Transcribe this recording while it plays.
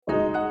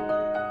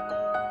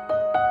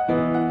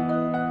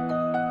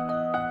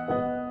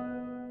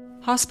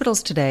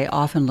Hospitals today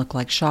often look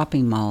like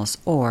shopping malls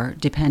or,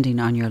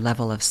 depending on your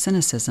level of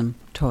cynicism,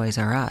 Toys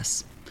R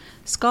Us.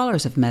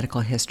 Scholars of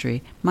medical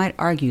history might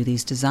argue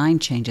these design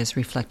changes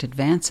reflect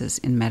advances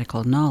in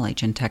medical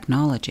knowledge and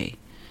technology.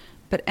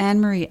 But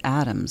Anne-Marie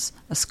Adams,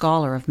 a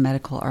scholar of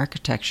medical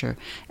architecture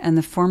and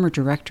the former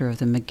director of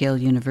the McGill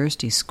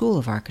University School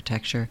of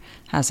Architecture,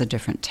 has a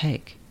different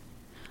take.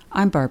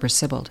 I'm Barbara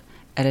Sibbald,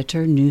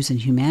 editor, News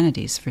and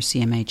Humanities for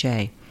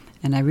CMAJ,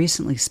 and I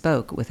recently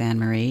spoke with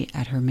Anne-Marie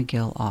at her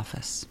McGill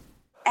office.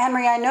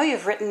 Anne-Marie, I know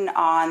you've written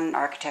on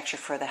architecture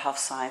for the health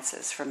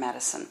sciences, for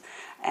medicine,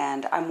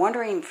 and I'm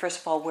wondering,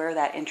 first of all, where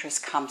that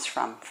interest comes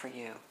from for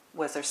you.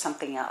 Was there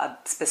something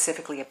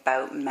specifically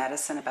about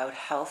medicine, about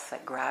health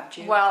that grabbed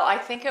you? Well, I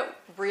think it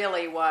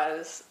really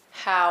was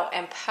how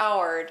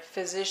empowered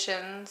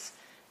physicians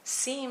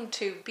seem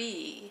to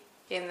be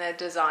in the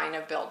design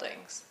of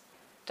buildings.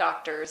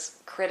 Doctors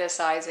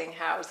criticizing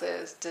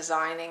houses,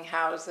 designing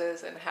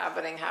houses,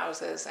 inhabiting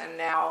houses, and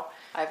now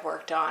I've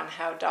worked on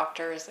how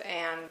doctors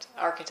and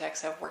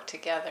architects have worked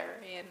together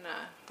in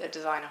the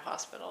design of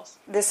hospitals.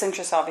 This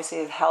interest obviously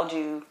has held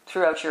you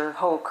throughout your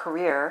whole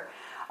career.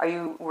 Are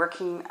you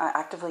working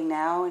actively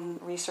now in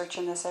research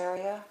in this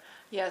area?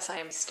 Yes, I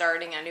am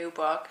starting a new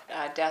book,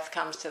 Death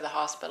Comes to the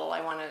Hospital.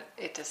 I wanted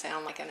it to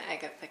sound like an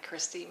Agatha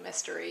Christie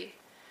mystery.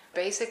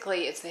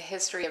 Basically, it's the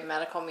history of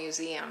medical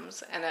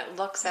museums, and it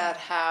looks at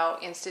how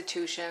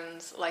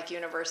institutions like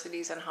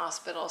universities and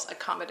hospitals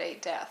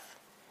accommodate death.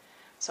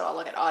 So I'll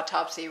look at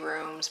autopsy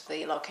rooms,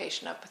 the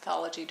location of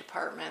pathology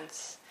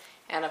departments,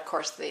 and of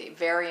course the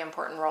very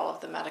important role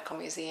of the medical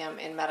museum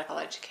in medical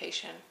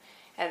education.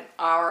 And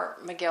our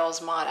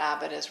McGill's Maud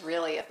Abbott is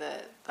really at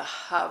the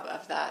hub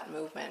of that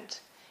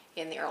movement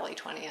in the early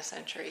 20th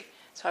century.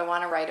 So I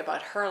want to write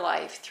about her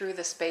life through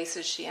the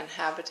spaces she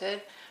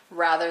inhabited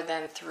rather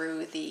than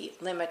through the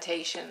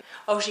limitation.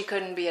 Oh, she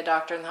couldn't be a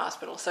doctor in the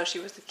hospital, so she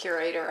was the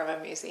curator of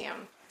a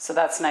museum. So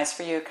that's nice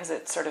for you because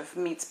it sort of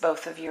meets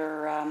both of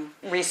your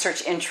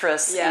research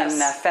interests Yes.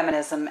 in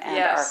feminism and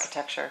Yes.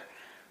 architecture.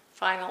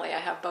 Finally, I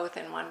have both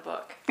in one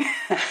book.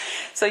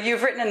 So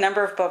you've written a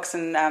number of books,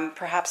 and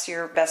perhaps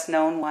your best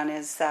known one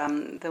is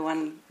the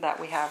one that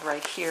we have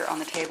right here on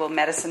the table,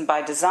 Medicine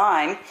by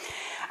Design.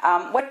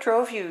 What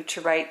drove you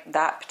to write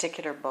that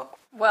particular book?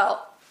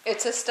 Well,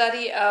 it's a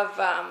study of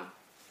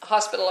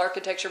hospital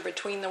architecture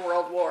between the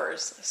world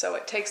wars. So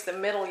it takes the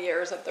middle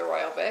years of the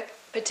Royal Vic,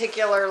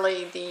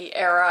 particularly the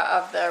era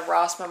of the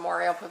Ross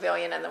Memorial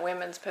Pavilion and the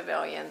Women's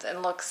Pavilions,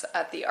 and looks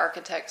at the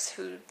architects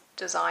who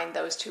designed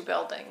those two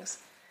buildings.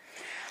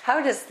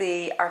 How does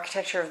the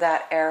architecture of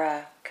that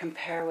era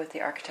compare with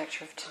the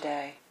architecture of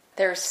today?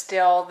 There's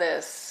still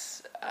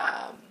this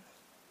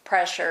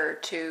pressure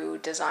to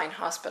design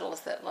hospitals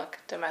that look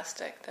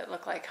domestic, that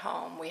look like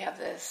home. We have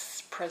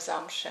this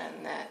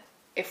presumption that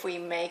if we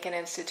make an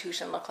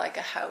institution look like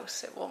a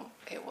house, it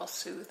will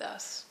soothe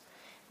us.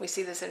 We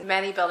see this in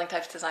many building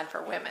types designed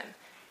for women.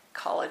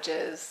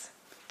 Colleges,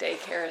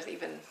 daycares,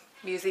 even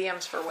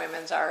museums for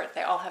women's art,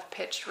 they all have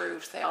pitched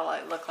roofs, they all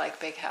look like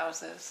big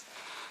houses.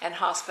 And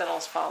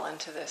hospitals fall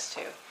into this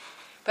too.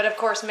 But of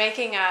course,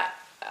 making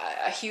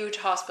a huge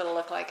hospital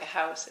look like a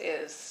house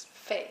is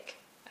fake,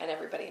 and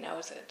everybody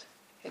knows it.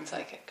 It's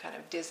like a kind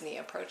of Disney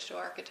approach to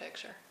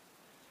architecture.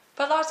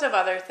 But lots of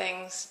other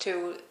things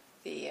too,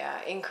 the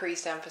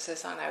increased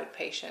emphasis on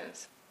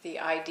outpatients, the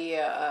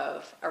idea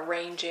of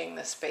arranging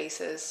the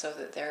spaces so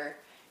that they're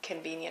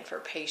convenient for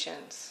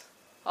patients,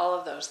 all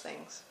of those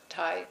things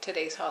tie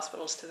today's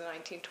hospitals to the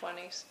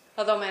 1920s.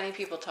 Although many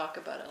people talk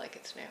about it like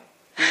it's new.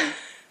 Mm-hmm.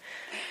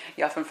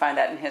 You often find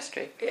that in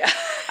history. Yeah,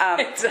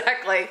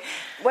 exactly.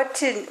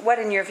 What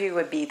in your view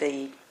would be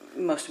the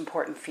most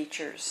important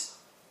features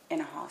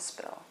in a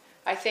hospital?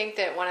 I think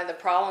that one of the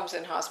problems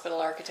in hospital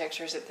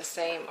architecture is that the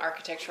same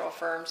architectural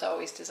firms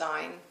always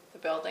design the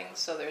buildings,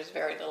 so there's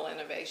very little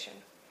innovation.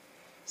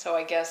 So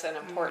I guess an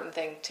important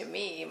thing to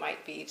me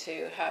might be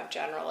to have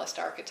generalist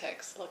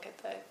architects look at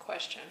the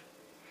question.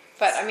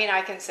 But I mean,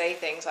 I can say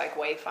things like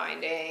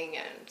wayfinding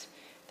and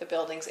the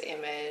building's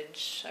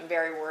image. I'm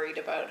very worried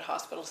about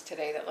hospitals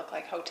today that look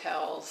like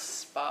hotels,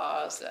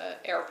 spas,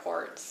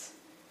 airports.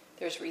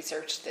 There's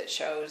research that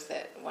shows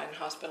that when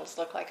hospitals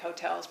look like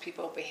hotels,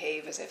 people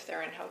behave as if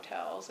they're in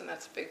hotels, and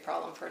that's a big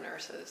problem for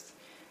nurses.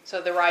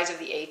 So the rise of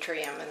the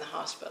atrium in the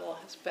hospital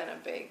has been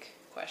a big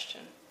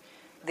question.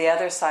 The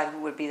other side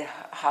would be the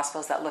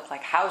hospitals that look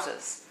like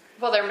houses.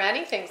 Well, there are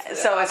many things.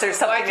 So is there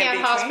something in between? Why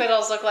can't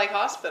hospitals look like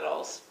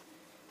hospitals?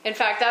 In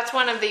fact, that's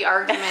one of the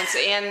arguments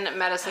in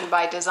Medicine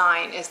by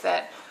Design, is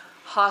that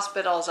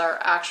hospitals are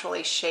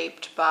actually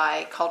shaped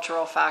by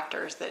cultural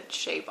factors that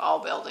shape all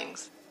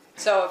buildings.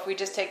 So if we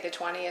just take the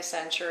 20th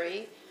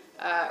century,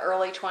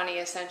 early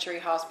 20th century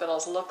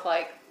hospitals look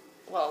like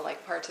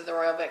parts of the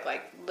Royal Vic,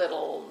 like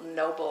little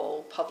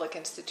noble public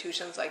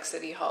institutions like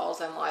city halls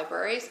and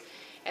libraries.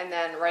 And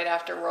then right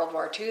after World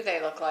War II,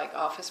 they look like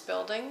office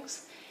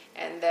buildings.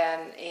 And then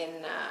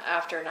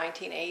after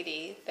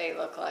 1980, they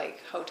look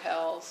like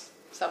hotels.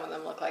 Some of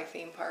them look like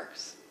theme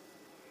parks.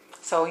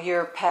 So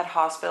your pet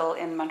hospital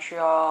in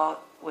Montreal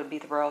would be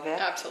the Royal Vic?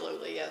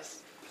 Absolutely,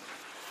 yes.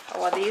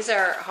 Well, these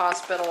are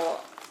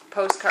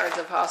postcards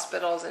of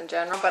hospitals in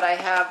general, but I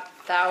have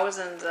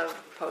thousands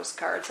of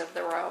postcards of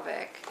the Royal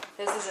Vic.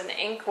 This is an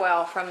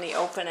inkwell from the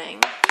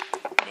opening,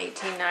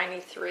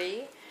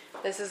 1893.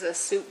 This is a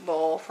soup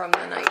bowl from the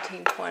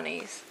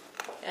 1920s.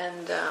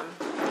 And,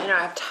 I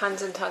have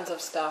tons and tons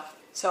of stuff.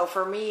 So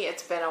for me,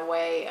 it's been a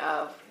way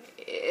of,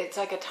 it's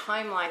like a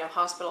timeline of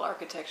hospital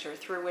architecture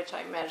through which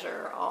I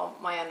measure all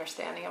my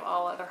understanding of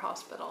all other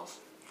hospitals.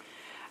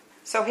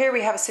 So here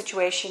we have a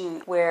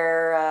situation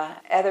where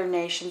other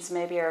nations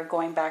maybe are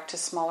going back to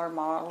smaller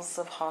models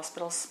of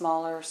hospitals,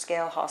 smaller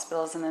scale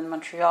hospitals, and in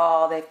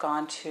Montreal they've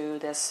gone to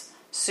this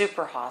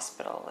super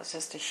hospital. It's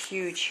just a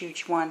huge,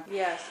 huge one.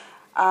 Yes.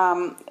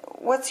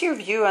 What's your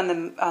view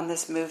on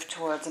this move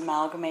towards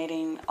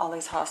amalgamating all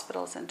these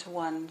hospitals into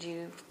one? Do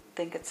you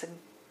think it's a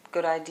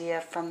good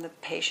idea from the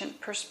patient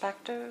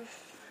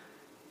perspective?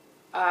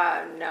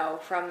 No,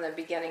 from the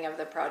beginning of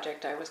the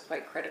project, I was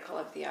quite critical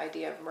of the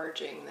idea of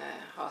merging the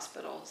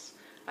hospitals.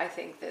 I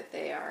think that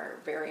they are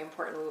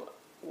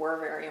were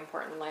very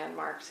important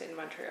landmarks in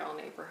Montreal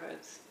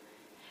neighborhoods.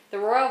 The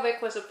Royal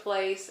Vic was a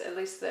place, at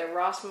least the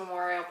Ross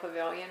Memorial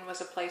Pavilion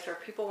was a place where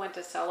people went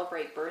to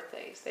celebrate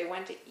birthdays. They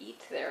went to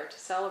eat there to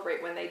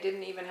celebrate when they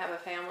didn't even have a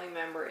family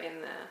member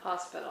in the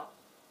hospital.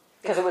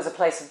 Because it was a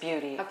place of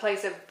beauty. A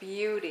place of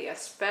beauty, a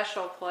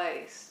special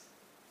place.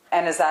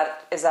 And is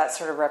that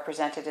sort of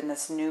represented in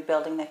this new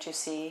building that you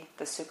see,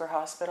 the super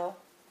hospital?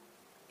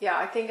 Yeah,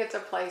 I think it's a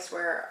place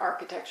where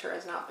architecture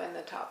has not been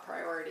the top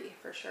priority,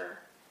 for sure.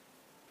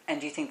 And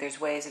do you think there's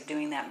ways of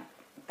doing that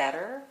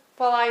better?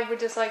 Well, I would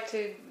just like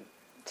to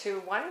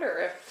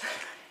wonder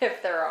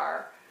if there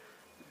are.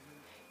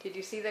 Did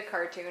you see the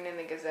cartoon in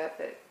the Gazette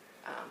that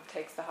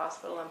takes the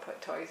hospital and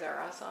put Toys R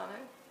Us on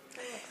it?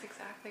 It looks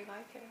exactly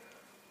like it.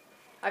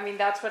 I mean,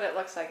 that's what it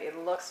looks like. It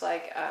looks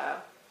like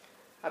a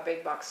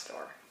big box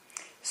store.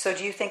 So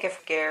do you think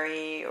if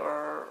Gary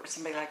or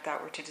somebody like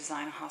that were to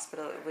design a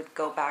hospital, it would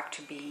go back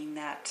to being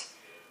that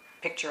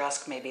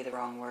picturesque, maybe the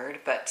wrong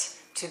word, but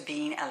to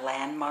being a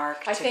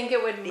landmark? I think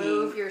it would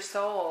move your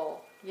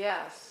soul,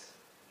 yes.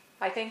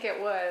 I think it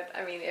would.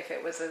 I mean, if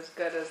it was as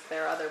good as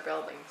their other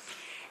buildings.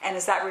 And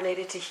is that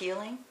related to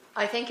healing?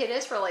 I think it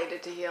is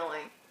related to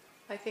healing.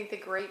 I think the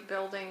great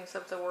buildings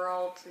of the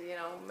world,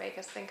 make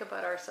us think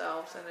about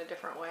ourselves in a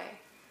different way.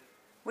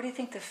 What do you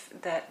think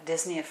that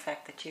Disney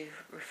effect that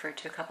you've referred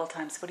to a couple of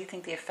times, what do you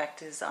think the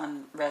effect is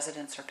on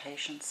residents or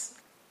patients?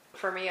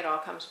 For me, it all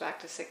comes back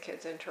to Sick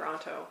Kids in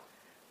Toronto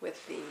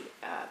with the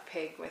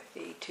pig with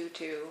the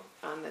tutu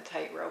on the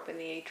tightrope in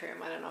the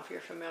atrium. I don't know if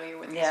you're familiar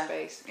with the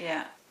space.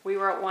 Yeah. We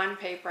wrote one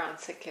paper on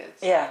Sick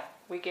Kids. Yeah.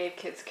 We gave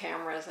kids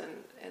cameras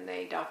and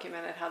they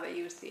documented how they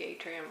used the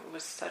atrium. It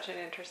was such an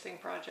interesting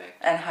project.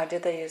 And how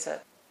did they use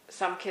it?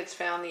 Some kids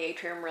found the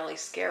atrium really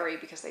scary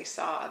because they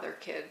saw other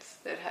kids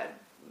that had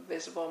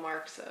visible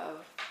marks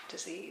of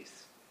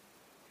disease.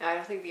 And I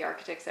don't think the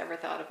architects ever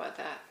thought about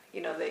that.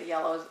 The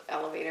yellow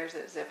elevators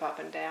that zip up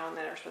and down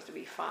that are supposed to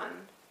be fun.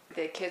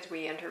 The kids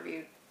we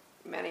interviewed,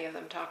 many of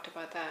them talked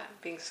about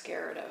that, being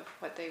scared of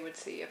what they would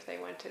see if they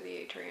went to the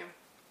atrium.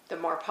 The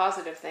more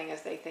positive thing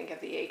is they think of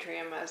the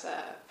atrium as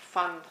a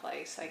fun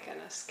place, like an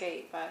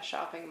escape, a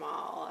shopping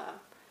mall.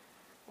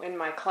 In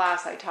my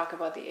class, I talk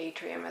about the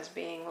atrium as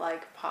being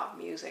like pop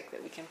music,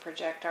 that we can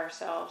project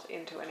ourselves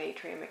into an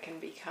atrium. It can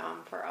become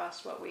for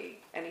us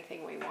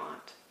anything we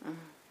want. Mm-hmm.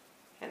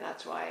 And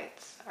that's why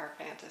it's our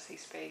fantasy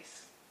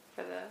space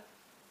for the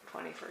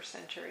 21st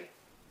century.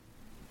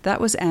 That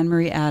was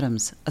Anne-Marie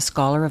Adams, a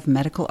scholar of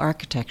medical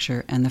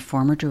architecture and the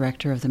former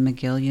director of the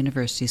McGill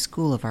University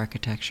School of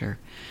Architecture.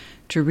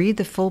 To read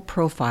the full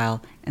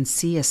profile and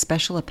see a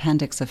special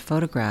appendix of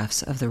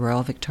photographs of the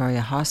Royal Victoria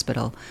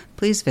Hospital,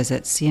 please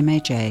visit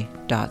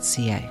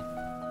cmaj.ca.